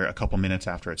in there a couple minutes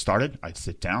after it started. I'd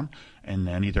sit down, and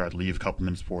then either I'd leave a couple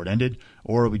minutes before it ended,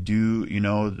 or we'd do,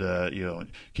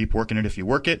 keep working it if you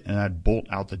work it, and I'd bolt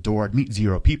out the door. I'd meet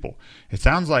 0 people. It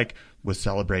sounds like with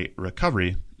Celebrate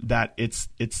Recovery that it's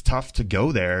tough to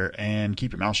go there and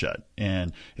keep your mouth shut.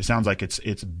 And it sounds like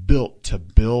it's built to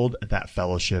build that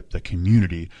fellowship, the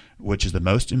community, which is the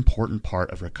most important part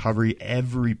of recovery.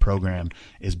 Every program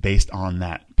is based on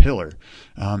that pillar.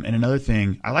 And another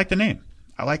thing, I like the name.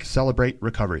 I like Celebrate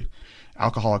Recovery.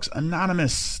 Alcoholics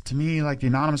Anonymous, to me, like the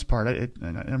anonymous part.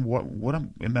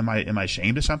 Am I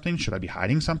ashamed of something? Should I be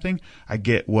hiding something? I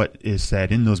get what is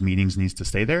said in those meetings needs to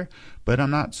stay there, but I'm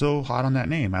not so hot on that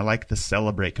name. I like the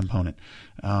celebrate component.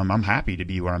 I'm happy to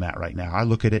be where I'm at right now. I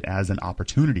look at it as an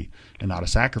opportunity and not a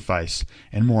sacrifice.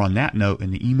 And more on that note,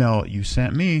 in the email you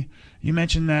sent me, you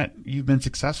mentioned that you've been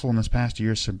successful in this past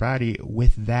year's sobriety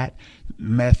with that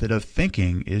method of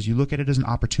thinking, is you look at it as an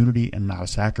opportunity and not a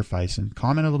sacrifice. And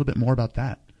comment a little bit more about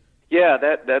that. Yeah,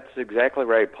 that's exactly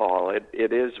right, Paul.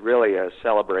 It is really a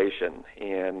celebration,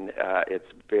 and it's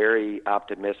very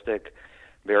optimistic,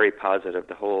 very positive,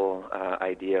 the whole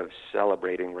idea of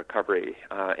celebrating recovery.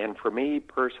 And for me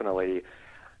personally,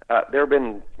 there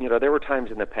were times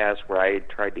in the past where I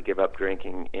tried to give up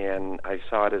drinking, and I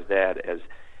saw it as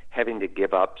having to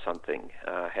give up something,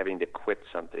 having to quit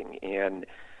something. And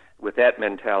with that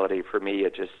mentality, for me,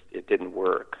 it didn't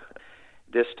work.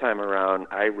 This time around,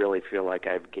 I really feel like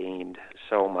I've gained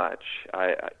so much.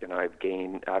 I've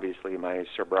gained, obviously, my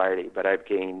sobriety, but I've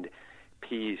gained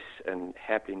peace and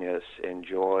happiness and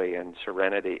joy and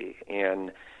serenity.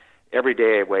 And every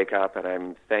day I wake up and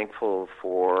I'm thankful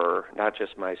for not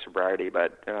just my sobriety,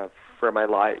 but for my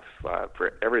life,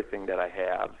 for everything that I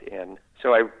have. And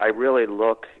so I really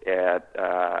look at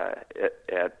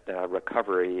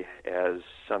recovery as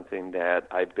something that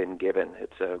I've been given.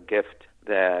 It's a gift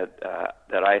that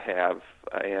I have,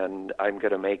 and I'm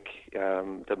going to make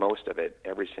the most of it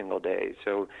every single day.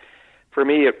 So for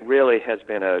me, it really has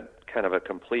been a kind of a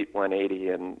complete 180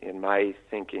 in my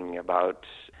thinking about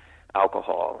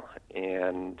alcohol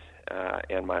and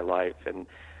my life, and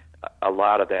a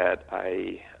lot of that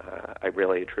I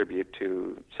really attribute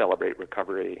to Celebrate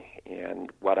Recovery,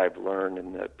 and what I've learned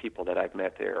and the people that I've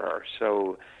met there are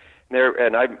so there.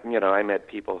 And I met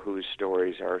people whose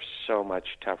stories are so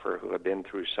much tougher, who have been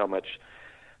through so much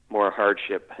more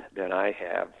hardship than I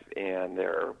have, and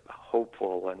they're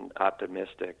hopeful and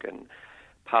optimistic and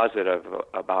positive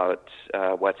about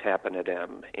what's happened to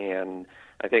them. And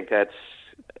I think that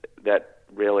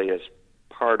really is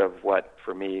part of what,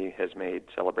 for me, has made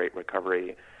Celebrate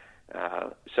Recovery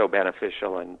so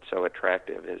beneficial and so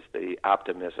attractive, is the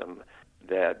optimism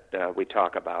that we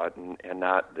talk about, and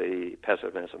not the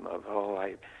pessimism of,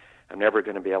 I'm never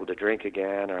going to be able to drink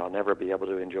again, or I'll never be able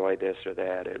to enjoy this or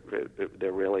that.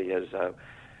 There really is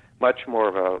much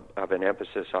more of an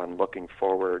emphasis on looking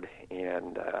forward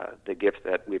and the gift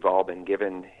that we've all been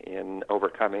given in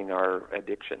overcoming our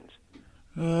addictions.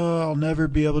 I'll never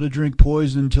be able to drink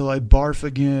poison until I barf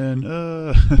again.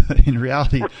 In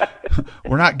reality,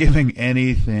 we're not giving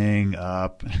anything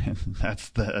up. That's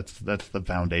the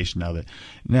foundation of it.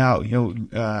 Now,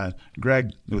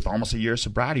 Greg, with almost a year of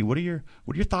sobriety, what are your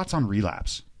thoughts on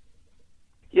relapse?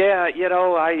 Yeah,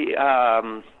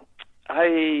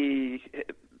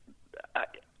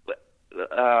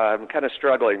 I'm kind of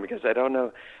struggling because I don't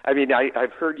know. I mean,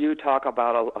 I've heard you talk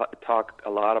a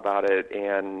lot about it,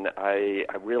 and I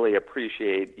really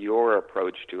appreciate your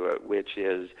approach to it, which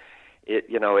is,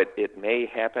 it may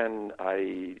happen.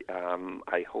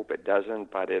 I hope it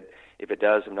doesn't, but if it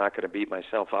does, I'm not going to beat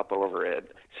myself up over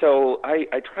it. So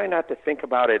I try not to think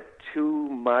about it too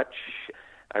much.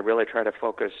 I really try to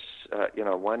focus,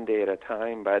 one day at a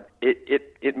time, but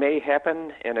it may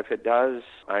happen, and if it does,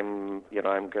 I'm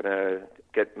going to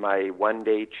get my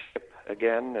 1-day chip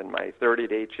again and my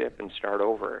 30-day chip and start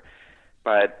over.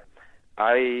 But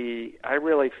I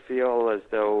really feel as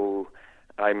though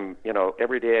I'm,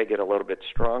 every day I get a little bit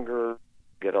stronger,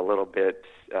 get a little bit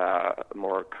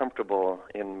more comfortable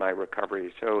in my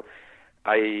recovery. So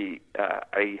I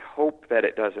hope that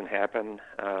it doesn't happen.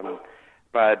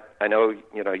 But I know,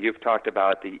 you've talked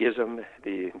about the ism,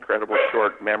 the incredible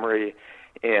short memory,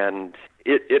 and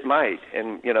it might.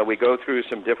 And, we go through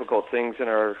some difficult things in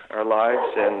our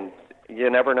lives, and you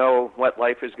never know what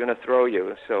life is going to throw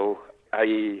you. So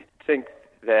I think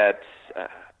that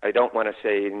I don't want to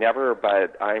say never,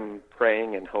 but I'm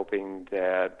praying and hoping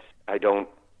that I don't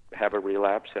have a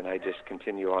relapse and I just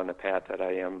continue on the path that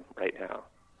I am right now.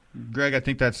 Greg, I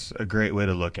think that's a great way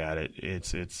to look at it.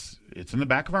 It's in the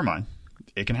back of our mind.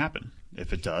 It can happen.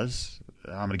 If it does,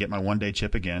 I'm going to get my 1-day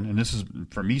chip again. And this is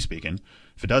for me speaking.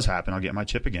 If it does happen, I'll get my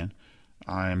chip again.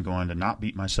 I'm going to not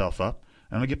beat myself up.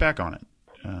 And I'm going to get back on it.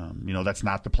 That's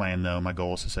not the plan, though. My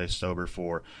goal is to stay sober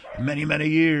for many, many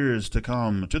years to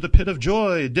come to the pit of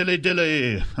joy, dilly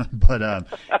dilly. But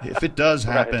if it does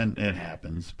happen, It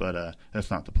happens. But that's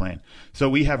not the plan. So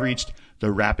we have reached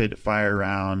the rapid fire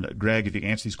round. Greg, if you can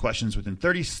answer these questions within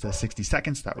 30 to 60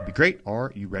 seconds, that would be great.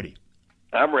 Are you ready?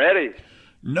 I'm ready.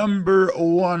 Number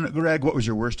 1, Greg, what was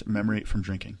your worst memory from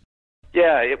drinking?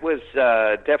 Yeah, it was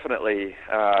definitely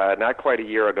not quite a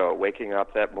year ago, waking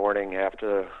up that morning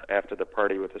after the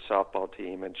party with the softball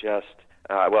team and just,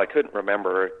 I couldn't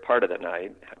remember part of the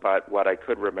night, but what I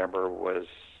could remember was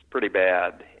pretty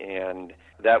bad. And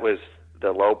that was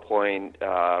the low point,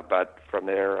 but from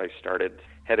there I started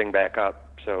heading back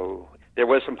up. So there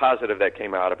was some positive that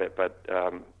came out of it, but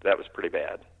that was pretty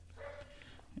bad.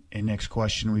 And next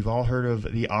question, we've all heard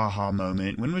of the aha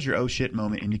moment. When was your oh shit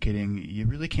moment indicating you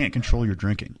really can't control your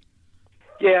drinking?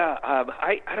 Yeah,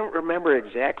 I don't remember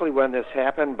exactly when this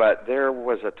happened, but there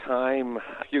was a time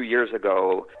a few years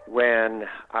ago when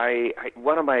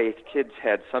one of my kids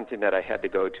had something that I had to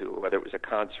go to, whether it was a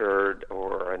concert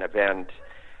or an event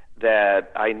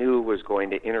that I knew was going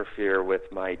to interfere with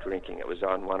my drinking. It was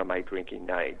on one of my drinking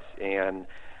nights, and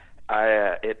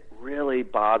it really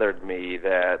bothered me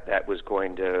that was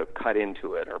going to cut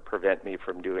into it or prevent me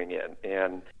from doing it.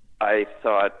 And I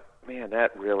thought, man,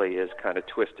 that really is kind of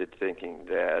twisted thinking,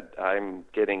 that I'm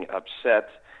getting upset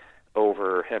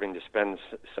over having to spend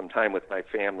some time with my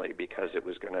family because it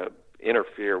was going to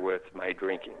interfere with my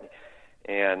drinking.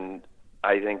 And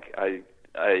I think I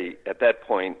at that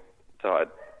point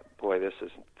thought, boy, this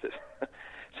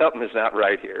something is not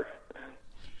right here.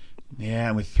 Yeah,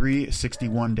 and with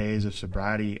 361 days of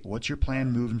sobriety, what's your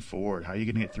plan moving forward? How are you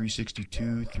going to get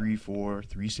 362, 34,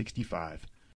 365?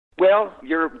 Well,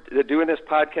 doing this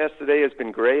podcast today has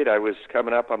been great. I was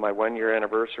coming up on my 1-year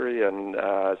anniversary, and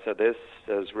so this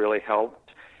has really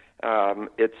helped.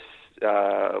 It's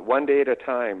 1 day at a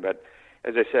time, but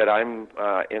as I said, I'm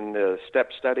in the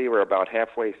STEP study. We're about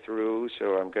halfway through,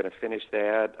 so I'm going to finish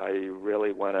that. I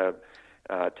really want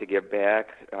to give back,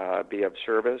 be of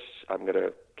service. I'm going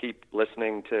to keep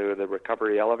listening to the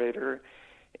Recovery Elevator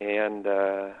and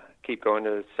keep going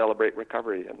to Celebrate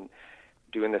Recovery and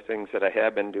doing the things that I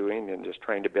have been doing and just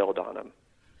trying to build on them.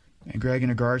 And Greg, in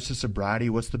regards to sobriety,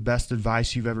 what's the best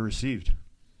advice you've ever received?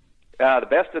 The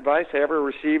best advice I ever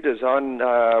received is on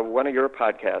one of your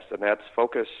podcasts, and that's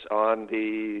focus on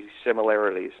the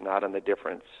similarities, not on the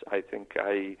difference. I think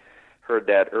I heard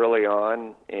that early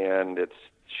on, and it's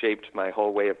shaped my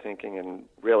whole way of thinking and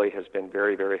really has been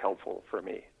very, very helpful for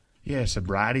me. Yeah,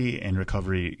 sobriety and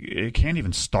recovery, it can't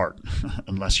even start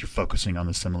unless you're focusing on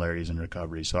the similarities in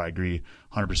recovery. So I agree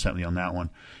 100% with you on that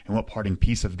one. And what parting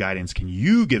piece of guidance can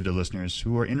you give to listeners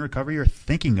who are in recovery or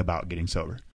thinking about getting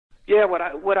sober? Yeah,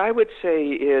 what I would say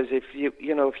is if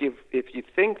you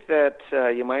think that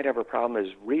you might have a problem,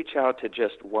 is reach out to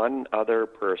just one other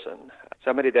person,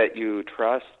 somebody that you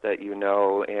trust, that you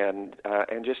know, and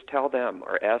just tell them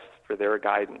or ask for their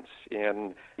guidance.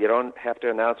 And you don't have to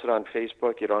announce it on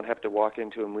Facebook. You don't have to walk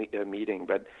into a meeting,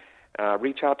 but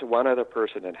reach out to one other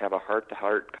person and have a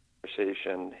heart-to-heart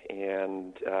conversation.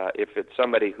 And if it's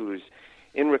somebody who's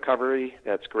in recovery,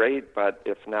 that's great. But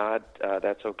if not,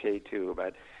 that's okay too.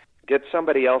 But get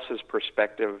somebody else's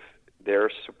perspective their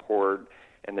support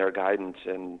and their guidance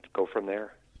and go from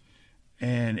there.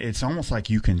 And it's almost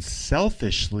like you can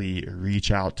selfishly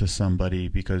reach out to somebody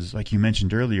because, like you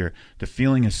mentioned earlier, the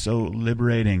feeling is so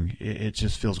liberating. It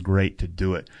just feels great to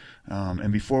do it.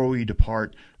 And before we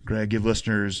depart, Greg, give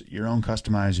listeners your own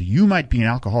customized "You Might Be an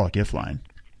Alcoholic If" line.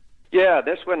 Yeah,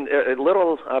 this one, a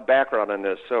little background on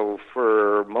this. So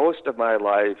for most of my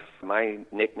life, my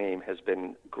nickname has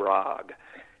been Grog,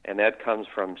 and that comes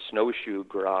from snowshoe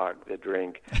grog, the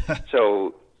drink.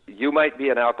 So you might be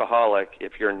an alcoholic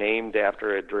if you're named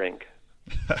after a drink.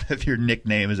 If your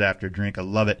nickname is after a drink, I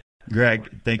love it. Greg,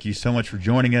 thank you so much for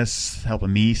joining us,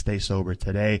 helping me stay sober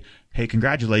today. Hey,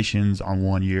 congratulations on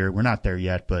 1 year. We're not there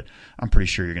yet, but I'm pretty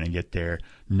sure you're going to get there.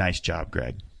 Nice job,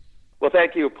 Greg. Well,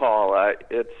 thank you, Paul.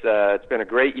 It's been a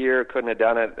great year. Couldn't have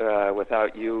done it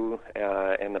without you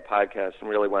and the podcast, and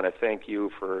really want to thank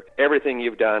you for everything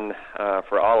you've done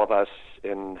for all of us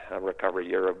in recovery.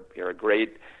 You're a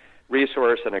great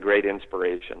resource and a great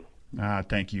inspiration.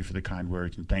 Thank you for the kind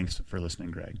words, and thanks for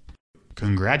listening, Greg.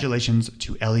 Congratulations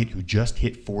to Elliot, who just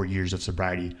hit 4 years of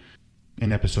sobriety.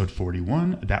 In episode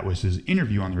 41, that was his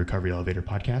interview on the Recovery Elevator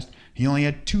podcast. He only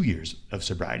had 2 years of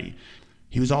sobriety.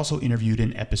 He was also interviewed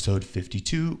in episode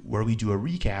 52, where we do a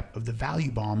recap of the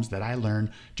value bombs that I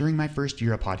learned during my first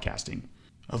year of podcasting.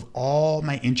 Of all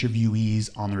my interviewees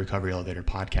on the Recovery Elevator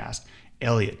podcast,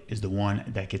 Elliot is the one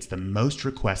that gets the most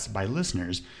requests by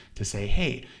listeners to say,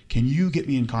 hey, can you get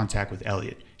me in contact with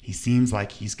Elliot? He seems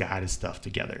like he's got his stuff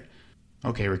together.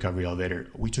 Okay, Recovery Elevator,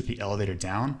 we took the elevator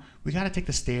down. We got to take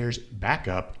the stairs back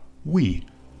up. We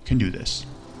can do this.